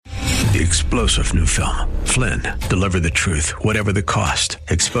The explosive new film, Flynn, deliver the truth, whatever the cost.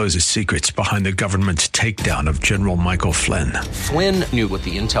 Exposes secrets behind the government's takedown of General Michael Flynn. Flynn knew what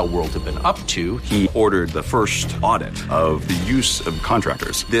the intel world had been up to. He ordered the first audit of the use of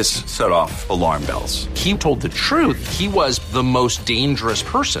contractors. This set off alarm bells. He told the truth. He was the most dangerous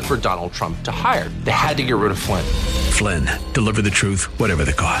person for Donald Trump to hire. They had to get rid of Flynn. Flynn, deliver the truth, whatever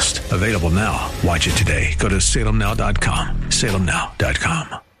the cost. Available now. Watch it today. Go to salemnow.com.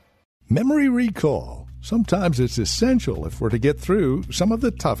 salemnow.com. Memory recall. Sometimes it's essential if we're to get through some of the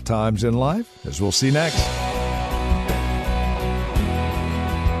tough times in life, as we'll see next.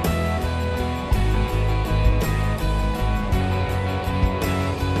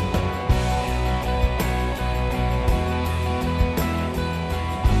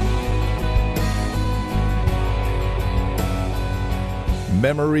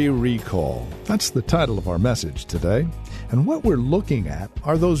 Memory recall. That's the title of our message today. And what we're looking at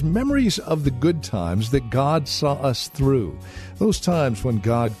are those memories of the good times that God saw us through. Those times when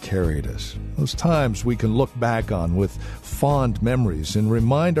God carried us. Those times we can look back on with fond memories and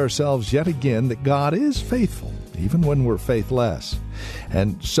remind ourselves yet again that God is faithful, even when we're faithless.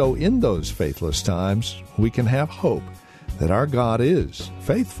 And so in those faithless times, we can have hope that our God is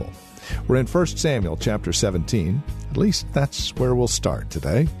faithful. We're in 1 Samuel chapter 17. At least that's where we'll start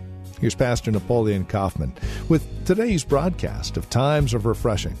today. Here's Pastor Napoleon Kaufman with today's broadcast of Times of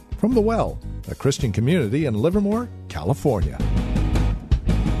Refreshing from The Well, a Christian community in Livermore, California.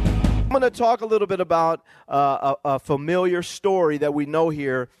 I'm going to talk a little bit about a familiar story that we know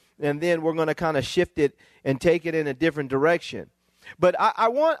here, and then we're going to kind of shift it and take it in a different direction. But I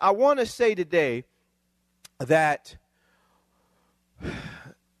want to say today that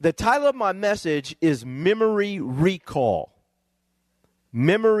the title of my message is Memory Recall.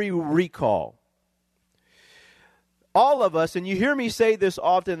 Memory recall. All of us, and you hear me say this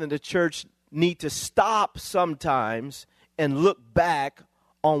often in the church, need to stop sometimes and look back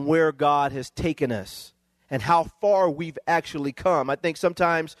on where God has taken us and how far we've actually come. I think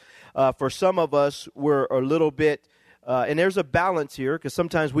sometimes for some of us, we're a little bit, and there's a balance here, because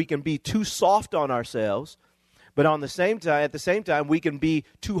sometimes we can be too soft on ourselves. But at the same time, we can be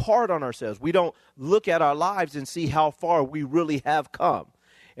too hard on ourselves. We don't look at our lives and see how far we really have come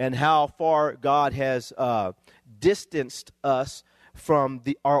and how far God has distanced us from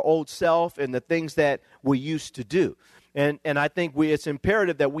our old self and the things that we used to do. And I think it's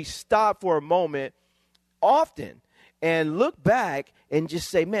imperative that we stop for a moment often and look back and just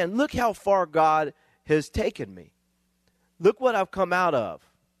say, man, look how far God has taken me. Look what I've come out of.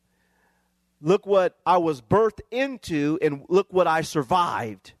 Look what I was birthed into, and look what I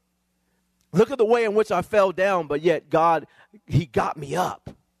survived. Look at the way in which I fell down, but yet God, He got me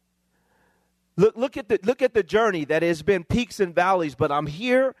up. Look at the journey that has been peaks and valleys, but I'm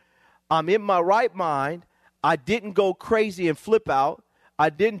here. I'm in my right mind. I didn't go crazy and flip out.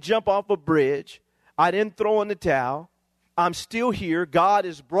 I didn't jump off a bridge. I didn't throw in the towel. I'm still here. God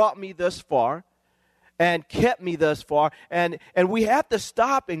has brought me thus far and kept me thus far, and we have to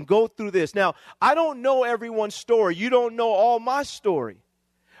stop and go through this. Now, I don't know everyone's story. You don't know all my story,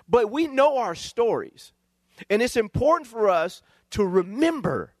 but we know our stories, and it's important for us to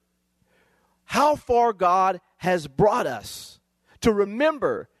remember how far God has brought us, to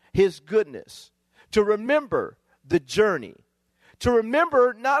remember His goodness, to remember the journey, to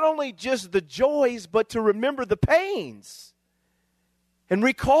remember not only just the joys, but to remember the pains. And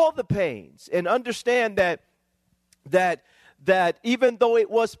recall the pains and understand that even though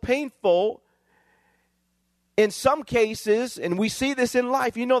it was painful, in some cases, and we see this in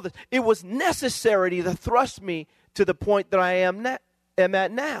life, you know, that it was necessary to thrust me to the point that I am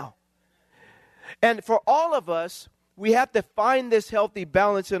at now. And for all of us, we have to find this healthy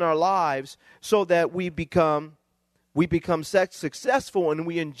balance in our lives so that we become successful and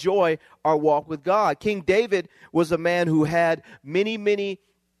we enjoy our walk with God. King David was a man who had many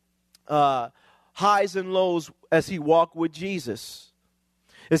highs and lows as he walked with Jesus.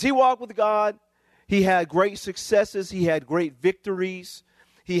 As he walked with God, he had great successes. He had great victories.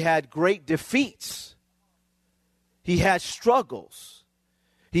 He had great defeats. He had struggles.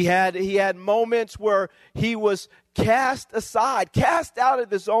 He had moments where he was cast aside, cast out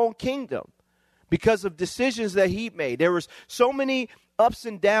of his own kingdom, because of decisions that he made. There was so many ups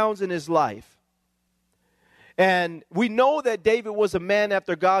and downs in his life. And we know that David was a man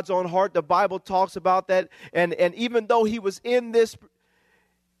after God's own heart. The Bible talks about that. And even though he was in this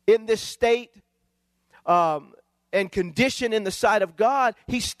state and condition in the sight of God,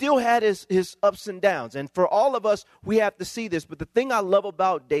 he still had his ups and downs. And for all of us, we have to see this. But the thing I love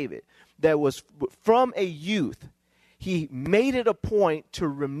about David, that was from a youth, he made it a point to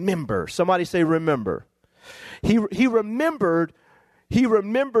remember. Somebody say remember. He remembered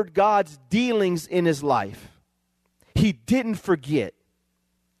God's dealings in his life. He didn't forget.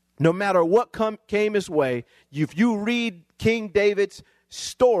 No matter what came his way, if you read King David's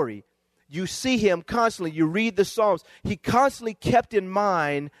story, you see him constantly. You read the Psalms. He constantly kept in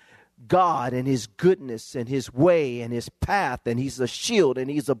mind God and his goodness and his way and his path, and he's a shield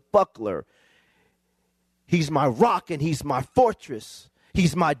and he's a buckler. He's my rock and he's my fortress.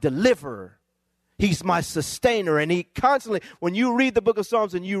 He's my deliverer. He's my sustainer. And he constantly, when you read the book of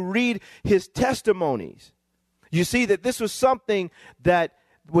Psalms and you read his testimonies, you see that this was something that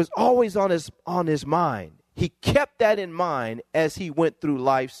was always on his mind. He kept that in mind as he went through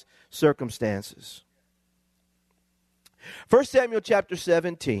life's circumstances. 1 Samuel chapter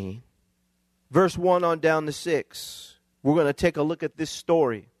 17, verse 1 on down to 6. We're going to take a look at this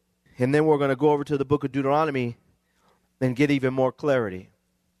story. And then we're going to go over to the book of Deuteronomy and get even more clarity.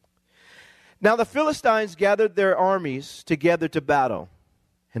 Now the Philistines gathered their armies together to battle,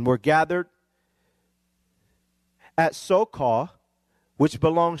 and were gathered at Socoh, which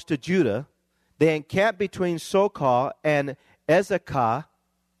belongs to Judah. They encamped between Socoh and Ezekah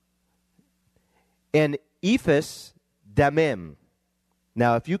and Ephes Damim.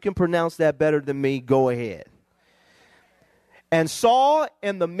 Now, if you can pronounce that better than me, go ahead. And Saul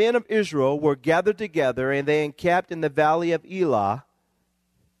and the men of Israel were gathered together, and they encamped in the valley of Elah,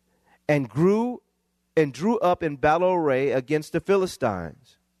 and drew up in battle array against the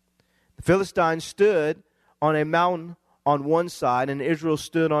Philistines. The Philistines stood on a mountain on one side, and Israel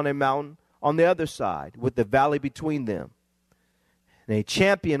stood on a mountain on the other side, with the valley between them. And a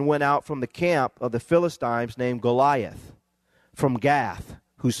champion went out from the camp of the Philistines named Goliath from Gath,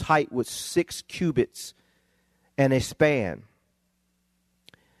 whose height was 6 cubits and a span.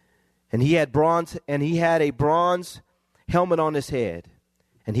 And he had a bronze helmet on his head,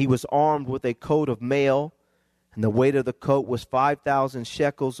 and he was armed with a coat of mail, and the weight of the coat was 5,000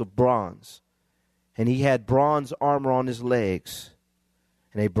 shekels of bronze. And he had bronze armor on his legs,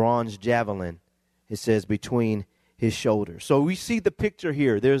 and a bronze javelin, it says, between his shoulders. So we see the picture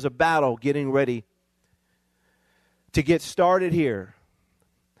here. There's a battle getting ready to get started here.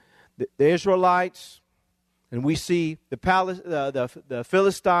 The Israelites, and we see the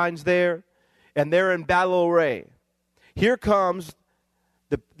Philistines there, and they're in battle array. Here comes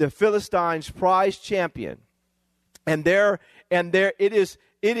the Philistines' prize champion, and it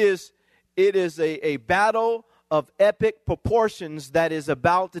is a battle of epic proportions that is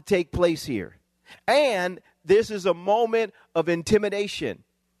about to take place here. And this is a moment of intimidation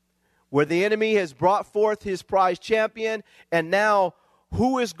where the enemy has brought forth his prize champion, and now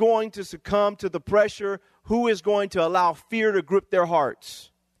who is going to succumb to the pressure? Who is going to allow fear to grip their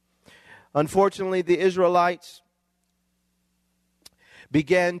hearts? Unfortunately, the Israelites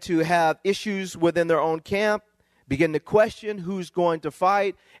began to have issues within their own camp, began to question who's going to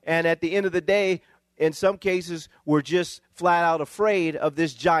fight, and at the end of the day, in some cases, were just flat out afraid of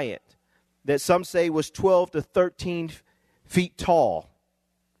this giant that some say was 12 to 13 feet tall.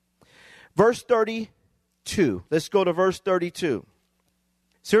 Verse 32. Let's go to verse 32.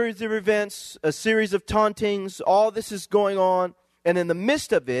 Series of events, a series of tauntings, all this is going on, and in the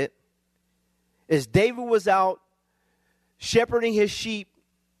midst of it, as David was out shepherding his sheep,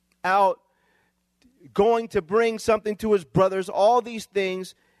 out going to bring something to his brothers, all these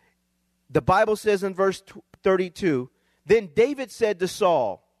things, the Bible says in verse 32, then David said to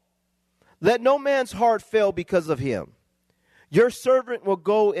Saul, let no man's heart fail because of him. Your servant will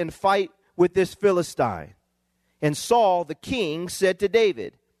go and fight with this Philistine. And Saul, the king, said to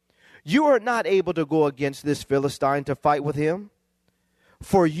David, you are not able to go against this Philistine to fight with him,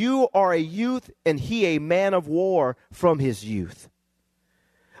 for you are a youth and he a man of war from his youth.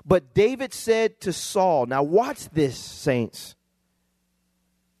 But David said to Saul, now watch this, saints.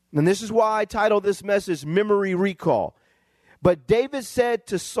 And this is why I titled this message, Memory Recall. But David said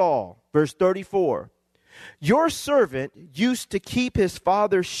to Saul, verse 34, your servant used to keep his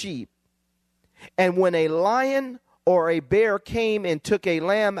father's sheep, and when a lion or a bear came and took a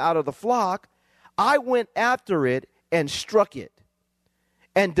lamb out of the flock, I went after it and struck it,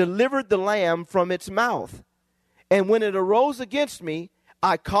 and delivered the lamb from its mouth. And when it arose against me,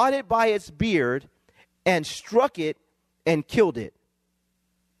 I caught it by its beard and struck it and killed it.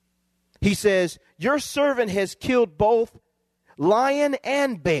 He says, your servant has killed both lion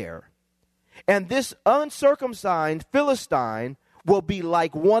and bear, and this uncircumcised Philistine will be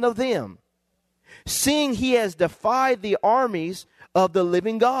like one of them, seeing he has defied the armies of the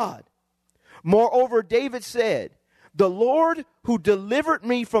living God. Moreover, David said, the Lord who delivered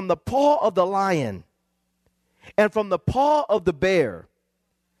me from the paw of the lion and from the paw of the bear.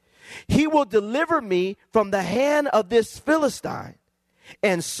 He will deliver me from the hand of this Philistine.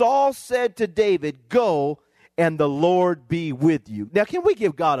 And Saul said to David, go, and the Lord be with you. Now, can we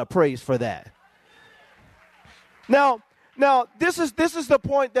give God a praise for that? Now, this is the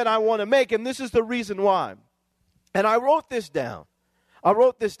point that I want to make, and this is the reason why. And I wrote this down.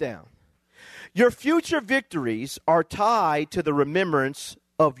 Your future victories are tied to the remembrance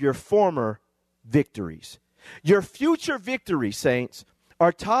of your former victories. Your future victories, saints,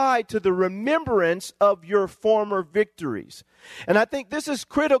 are tied to the remembrance of your former victories. And I think this is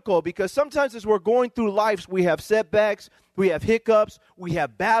critical because sometimes as we're going through life, we have setbacks, we have hiccups, we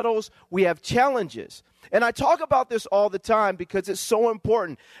have battles, we have challenges. And I talk about this all the time because it's so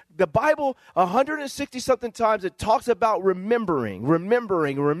important. The Bible, 160-something times, it talks about remembering.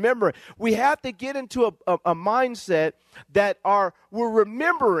 We have to get into a mindset that we're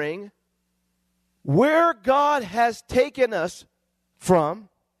remembering where God has taken us from,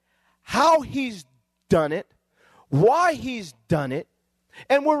 how he's done it, why he's done it,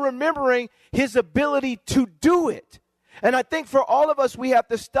 and we're remembering his ability to do it. And I think for all of us, we have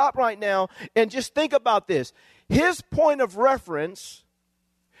to stop right now and just think about this. His point of reference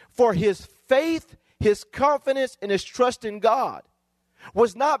for his faith, his confidence, and his trust in God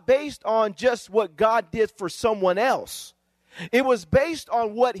was not based on just what God did for someone else. It was based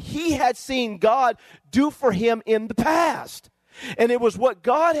on what he had seen God do for him in the past. And it was what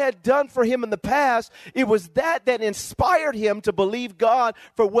God had done for him in the past. It was that inspired him to believe God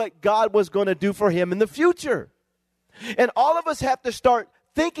for what God was going to do for him in the future. And all of us have to start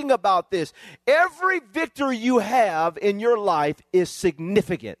thinking about this. Every victory you have in your life is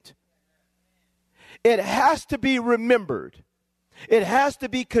significant. It has to be remembered. It has to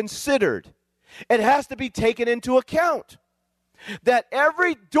be considered. It has to be taken into account. That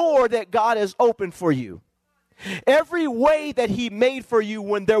every door that God has opened for you, every way that he made for you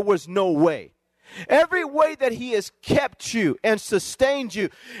when there was no way, every way that he has kept you and sustained you,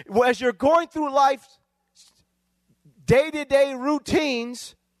 as you're going through life's day-to-day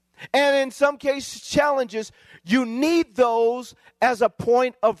routines, and in some cases challenges, you need those as a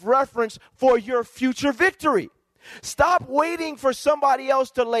point of reference for your future victory. Stop waiting for somebody else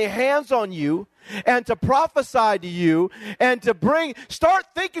to lay hands on you and to prophesy to you and start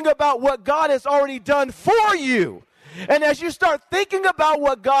thinking about what God has already done for you. And as you start thinking about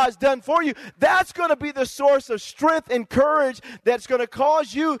what God's done for you, that's going to be the source of strength and courage that's going to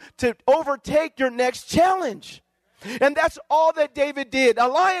cause you to overtake your next challenge. And that's all that David did. A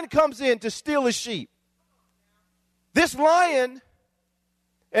lion comes in to steal his sheep. This lion,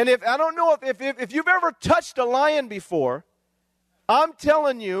 and I don't know if you've ever touched a lion before, I'm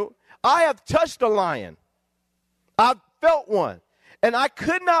telling you, I have touched a lion. I've felt one. And I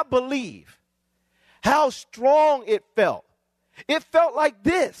could not believe how strong it felt. It felt like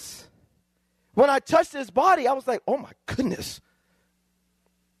this. When I touched his body, I was like, oh my goodness.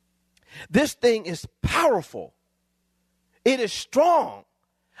 This thing is powerful. It is strong.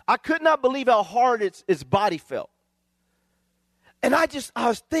 I could not believe how hard its body felt. And I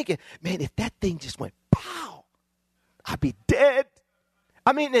was thinking, man, if that thing just went pow, I'd be dead.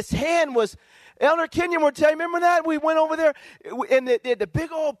 I mean, its hand was, Elder Kenyon will tell you, remember that? We went over there, and the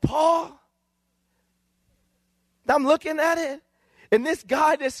big old paw. I'm looking at it, and this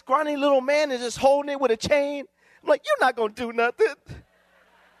guy, this scrawny little man, is just holding it with a chain. I'm like, you're not going to do nothing.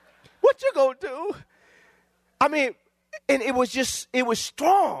 What you going to do? I mean, and it was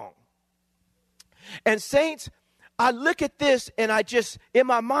strong. And saints, I look at this and I just, in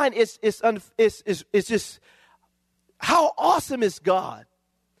my mind, it's just, how awesome is God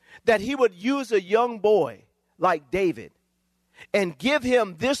that he would use a young boy like David and give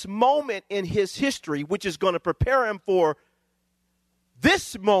him this moment in his history, which is going to prepare him for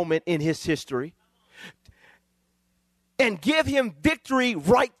this moment in his history, and give him victory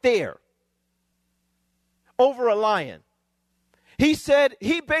right there over a lion.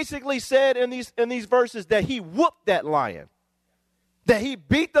 He basically said in these verses that he whooped that lion, that he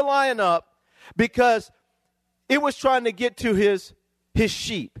beat the lion up because it was trying to get to his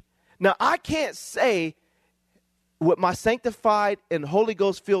sheep. Now, I can't say with my sanctified and Holy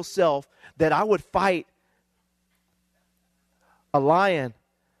Ghost filled self that I would fight a lion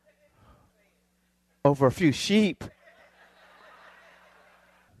over a few sheep.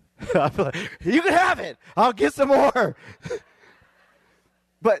 I'm like, you can have it. I'll get some more.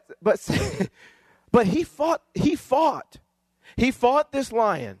 But he fought this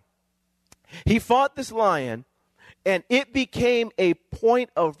lion. He fought this lion, and it became a point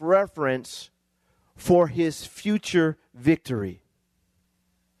of reference for his future victory.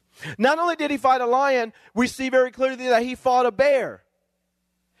 Not only did he fight a lion, we see very clearly that he fought a bear.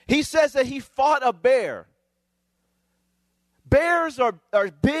 He says that he fought a bear. Bears are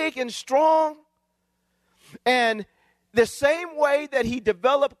big and strong. And the same way that he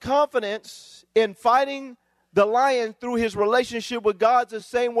developed confidence in fighting the lion through his relationship with God, is the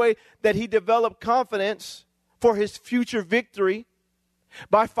same way that he developed confidence for his future victory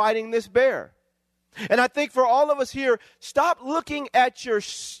by fighting this bear. And I think for all of us here, stop looking at your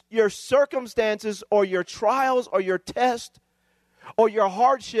circumstances or your trials or your test or your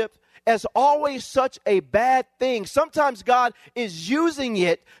hardship as always such a bad thing. Sometimes God is using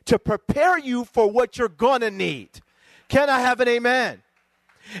it to prepare you for what you're going to need. Can I have an amen?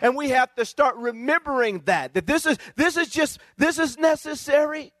 And we have to start remembering that this is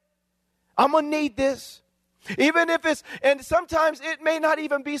necessary. I'm going to need this. Even if it's, and sometimes it may not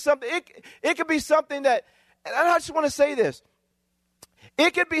even be something, it could be something that, and I just want to say this.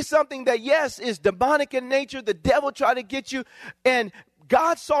 It could be something that, yes, is demonic in nature. The devil tried to get you, and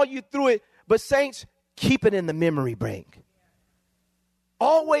God saw you through it. But saints, keep it in the memory bank.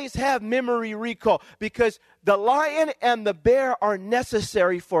 Always have memory recall, because the lion and the bear are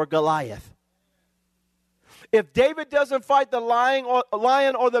necessary for Goliath. If David doesn't fight the lion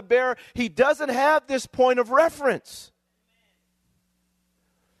or the bear, he doesn't have this point of reference.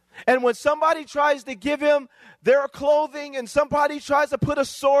 And when somebody tries to give him their clothing, and somebody tries to put a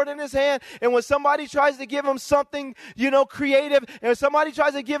sword in his hand, and when somebody tries to give him something, creative, and somebody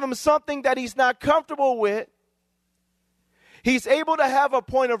tries to give him something that he's not comfortable with, he's able to have a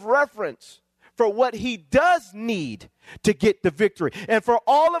point of reference for what he does need to get the victory. And for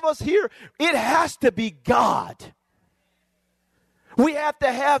all of us here, it has to be God. We have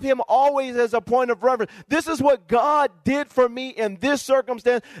to have him always as a point of reference. This is what God did for me in this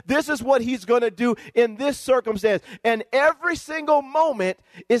circumstance. This is what he's going to do in this circumstance. And every single moment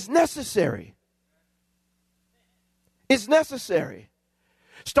is necessary. It's necessary.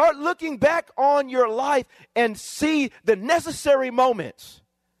 Start looking back on your life and see the necessary moments.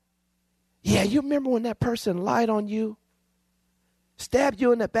 Yeah, you remember when that person lied on you, stabbed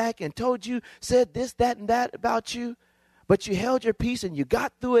you in the back and said this, that, and that about you, but you held your peace and you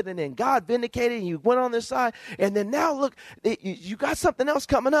got through it, and then God vindicated and you went on this side, and then now look, you got something else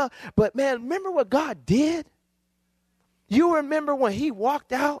coming up. But man, remember what God did? You remember when he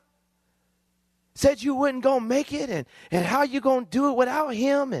walked out, said you wasn't going to make it, and how you going to do it without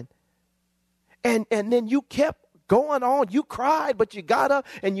him, and then you kept going on. You cried, but you got up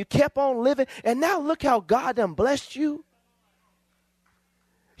and you kept on living. And now look how God done blessed you.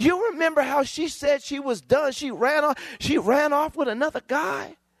 You remember how she said she was done. She ran off with another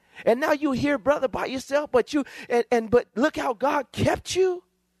guy. And now you here, brother, by yourself, but look how God kept you.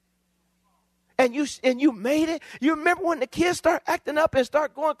 And you made it. You remember when the kids start acting up and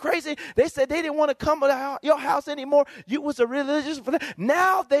start going crazy? They said they didn't want to come to your house anymore. You was a religious.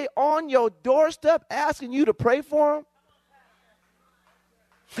 Now they on your doorstep asking you to pray for them.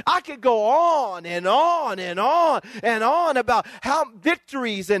 I could go on and on and on and on about how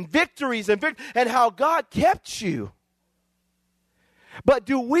victories and how God kept you. But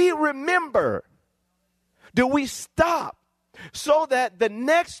do we remember? Do we stop? So that the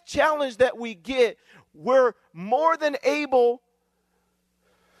next challenge that we get, we're more than able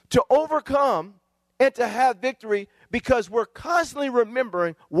to overcome and to have victory, because we're constantly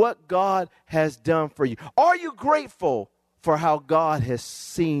remembering what God has done for you. Are you grateful for how God has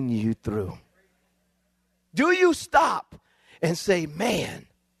seen you through? Do you stop and say, man,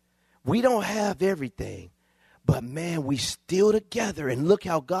 we don't have everything, but man, we still together, and look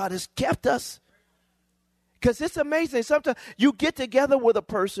how God has kept us? Because it's amazing. Sometimes you get together with a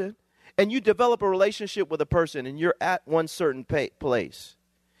person and you develop a relationship with a person, and you're at one certain place.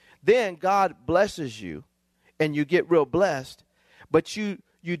 Then God blesses you and you get real blessed, but you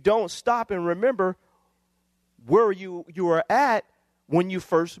don't stop and remember where you were at when you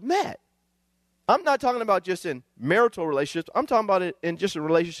first met. I'm not talking about just in marital relationships. I'm talking about it in just in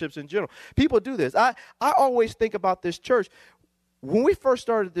relationships in general. People do this. I always think about this church. When we first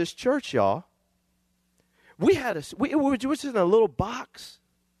started this church, y'all, we were just in a little box.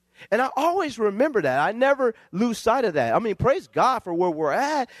 And I always remember that. I never lose sight of that. I mean, praise God for where we're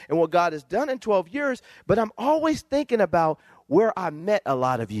at and what God has done in 12 years. But I'm always thinking about where I met a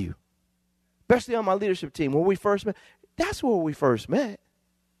lot of you, especially on my leadership team. When we first met, that's where we first met.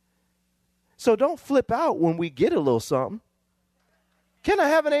 So don't flip out when we get a little something. Can I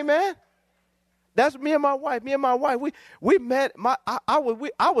have an amen? That's me and my wife. We met. I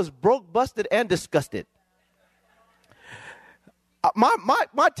was broke, busted, and disgusted.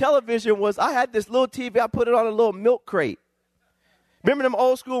 My television was, I had this little TV, I put it on a little milk crate. Remember them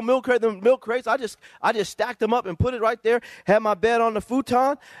old school milk crates? I just stacked them up and put it right there. Had my bed on the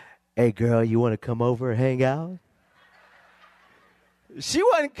futon. Hey, girl, you want to come over and hang out? She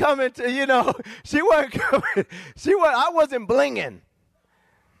wasn't coming to, she wasn't coming. I wasn't blinging.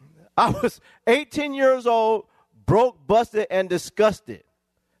 I was 18 years old, broke, busted, and disgusted.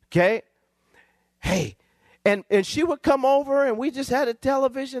 Okay? Hey, and she would come over, and we just had a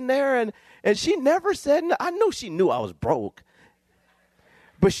television there, and she never said, I knew she knew I was broke.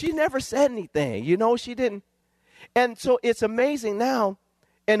 But she never said anything, she didn't. And so it's amazing now,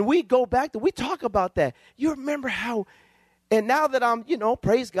 and we go back we talk about that. You remember how, and now that I'm,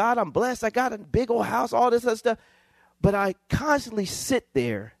 praise God, I'm blessed, I got a big old house, all this other stuff, but I constantly sit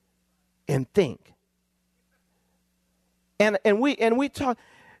there and think. And we talk,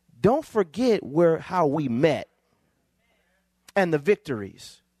 don't forget how we met, and the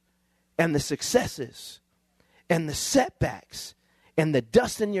victories, and the successes, and the setbacks, and the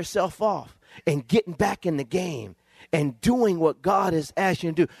dusting yourself off and getting back in the game and doing what God has asked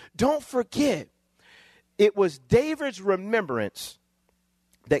you to do. Don't forget, it was David's remembrance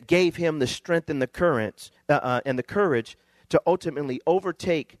that gave him the strength and the courage to ultimately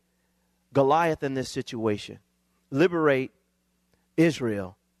overtake Goliath in this situation, liberate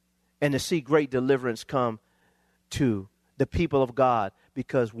Israel, and to see great deliverance come to the people of God,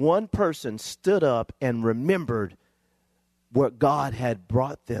 because one person stood up and remembered what God had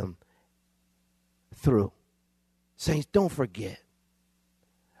brought them through. Saints, don't forget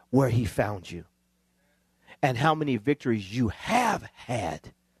where he found you and how many victories you have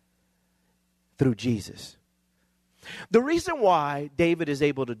had through Jesus. The reason why David is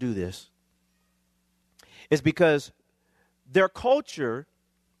able to do this is because their culture,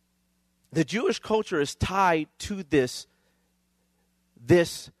 the Jewish culture, is tied to this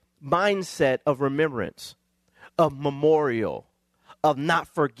mindset of remembrance, of memorial, of not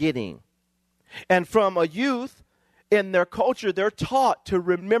forgetting. And from a youth in their culture, they're taught to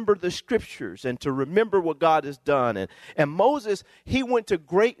remember the scriptures and to remember what God has done. And Moses, he went to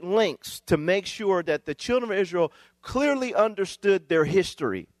great lengths to make sure that the children of Israel clearly understood their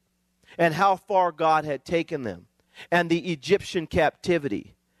history and how far God had taken them, and the Egyptian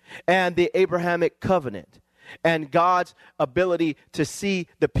captivity, and the Abrahamic covenant, and God's ability to see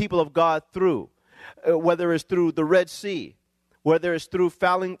the people of God through, whether it's through the Red Sea, whether it's through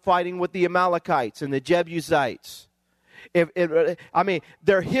fighting with the Amalekites and the Jebusites.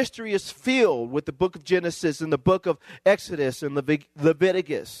 Their history is filled with the book of Genesis and the book of Exodus and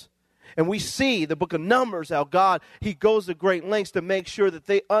Leviticus. And we see the book of Numbers, how God, he goes to great lengths to make sure that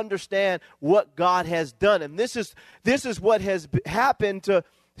they understand what God has done. And this is what has happened to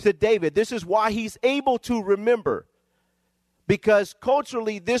David. This is why he's able to remember. Because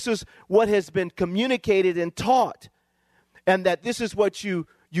culturally, this is what has been communicated and taught. And that this is what you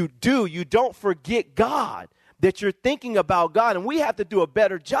do. You don't forget God, that you're thinking about God. And we have to do a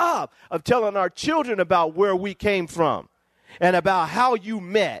better job of telling our children about where we came from, and about how you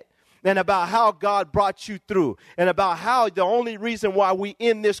met, and about how God brought you through, and about how the only reason why we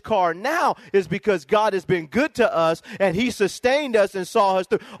in this car now is because God has been good to us, and he sustained us and saw us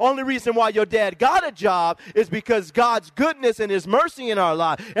through. Only reason why your dad got a job is because God's goodness and his mercy in our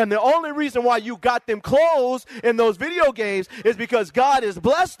life. And the only reason why you got them clothes in those video games is because God has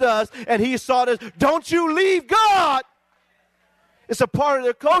blessed us, and he saw us. Don't you leave God. It's a part of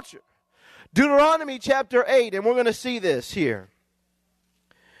their culture. Deuteronomy chapter 8, and we're going to see this here.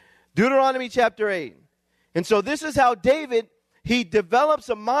 Deuteronomy chapter 8. And so this is how David, he develops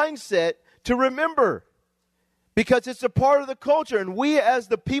a mindset to remember, because it's a part of the culture. And we as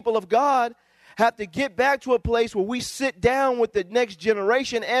the people of God have to get back to a place where we sit down with the next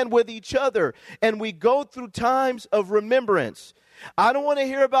generation and with each other, and we go through times of remembrance. I don't want to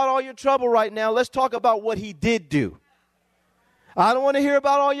hear about all your trouble right now. Let's talk about what he did do. I don't want to hear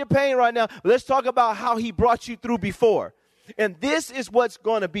about all your pain right now. Let's talk about how he brought you through before. And this is what's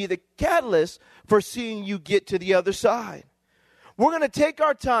going to be the catalyst for seeing you get to the other side. We're going to take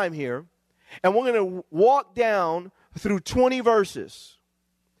our time here, and we're going to walk down through 20 verses.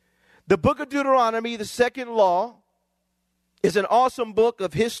 The book of Deuteronomy, the second law, is an awesome book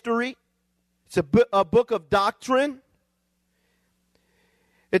of history. It's a book of doctrine.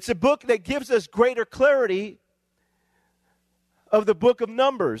 It's a book that gives us greater clarity of the book of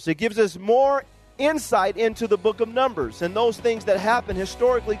Numbers. It gives us more insight into the book of Numbers and those things that happened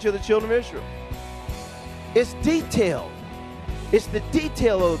historically to the children of Israel. It's detailed. It's the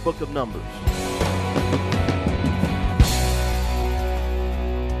detail of the book of Numbers.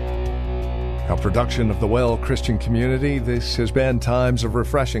 A production of the Well Christian Community. This has been Times of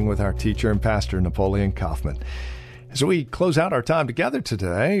Refreshing with our teacher and pastor, Napoleon Kaufman. As we close out our time together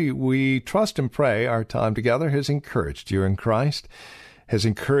today, we trust and pray our time together has encouraged you in Christ, has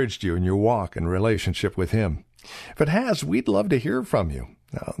encouraged you in your walk and relationship with Him. If it has, we'd love to hear from you.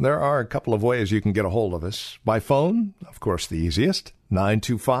 Now, there are a couple of ways you can get a hold of us. By phone, of course, the easiest,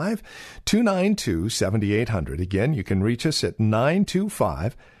 925-292-7800. Again, you can reach us at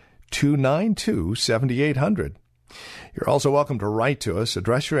 925-292-7800. You're also welcome to write to us.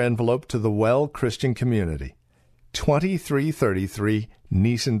 Address your envelope to the Well Christian Community, 2333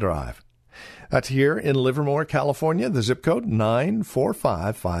 Neeson Drive. That's here in Livermore, California, the zip code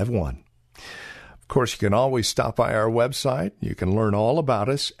 94551. Of course, you can always stop by our website. You can learn all about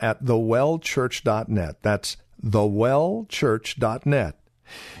us at thewellchurch.net. That's thewellchurch.net.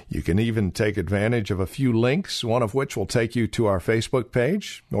 You can even take advantage of a few links, one of which will take you to our Facebook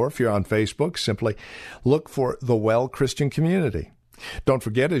page, or if you're on Facebook, simply look for The Well Christian Community. Don't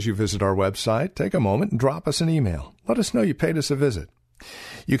forget, as you visit our website, take a moment and drop us an email. Let us know you paid us a visit.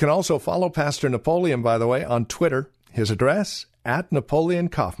 You can also follow Pastor Napoleon, by the way, on Twitter. His address, @Napoleon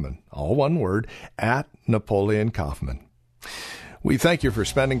Kaufman. All one word, @Napoleon Kaufman. We thank you for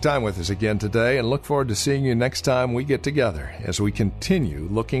spending time with us again today and look forward to seeing you next time we get together as we continue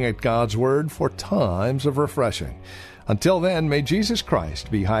looking at God's Word for times of refreshing. Until then, may Jesus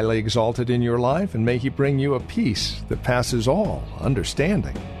Christ be highly exalted in your life, and may He bring you a peace that passes all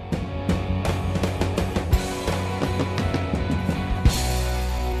understanding.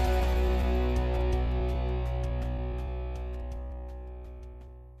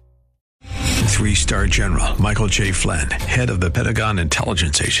 Three-star General Michael J. Flynn, head of the Pentagon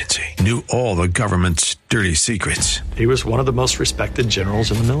Intelligence Agency, knew all the government's dirty secrets. He was one of the most respected generals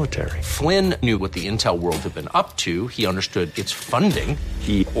in the military. Flynn knew what the intel world had been up to. He understood its funding.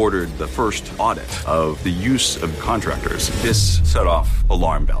 He ordered the first audit of the use of contractors. This set off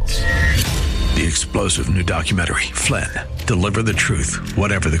alarm bells. The explosive new documentary, Flynn, Deliver the Truth,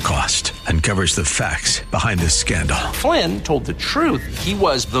 Whatever the Cost, uncovers the facts behind this scandal. Flynn told the truth. He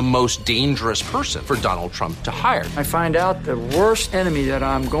was the most dangerous person for Donald Trump to hire. I find out the worst enemy that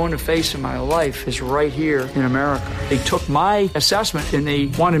I'm going to face in my life is right here in America. They took my assessment and they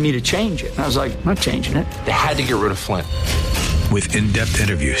wanted me to change it. And I was like, I'm not changing it. They had to get rid of Flynn. With in-depth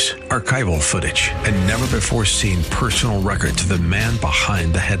interviews, archival footage, and never-before-seen personal records of the man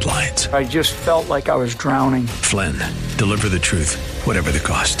behind the headlines. I just felt like I was drowning. Flynn, Deliver the Truth, Whatever the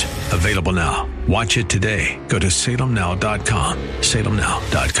Cost. Available now. Watch it today. Go to salemnow.com.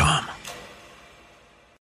 salemnow.com.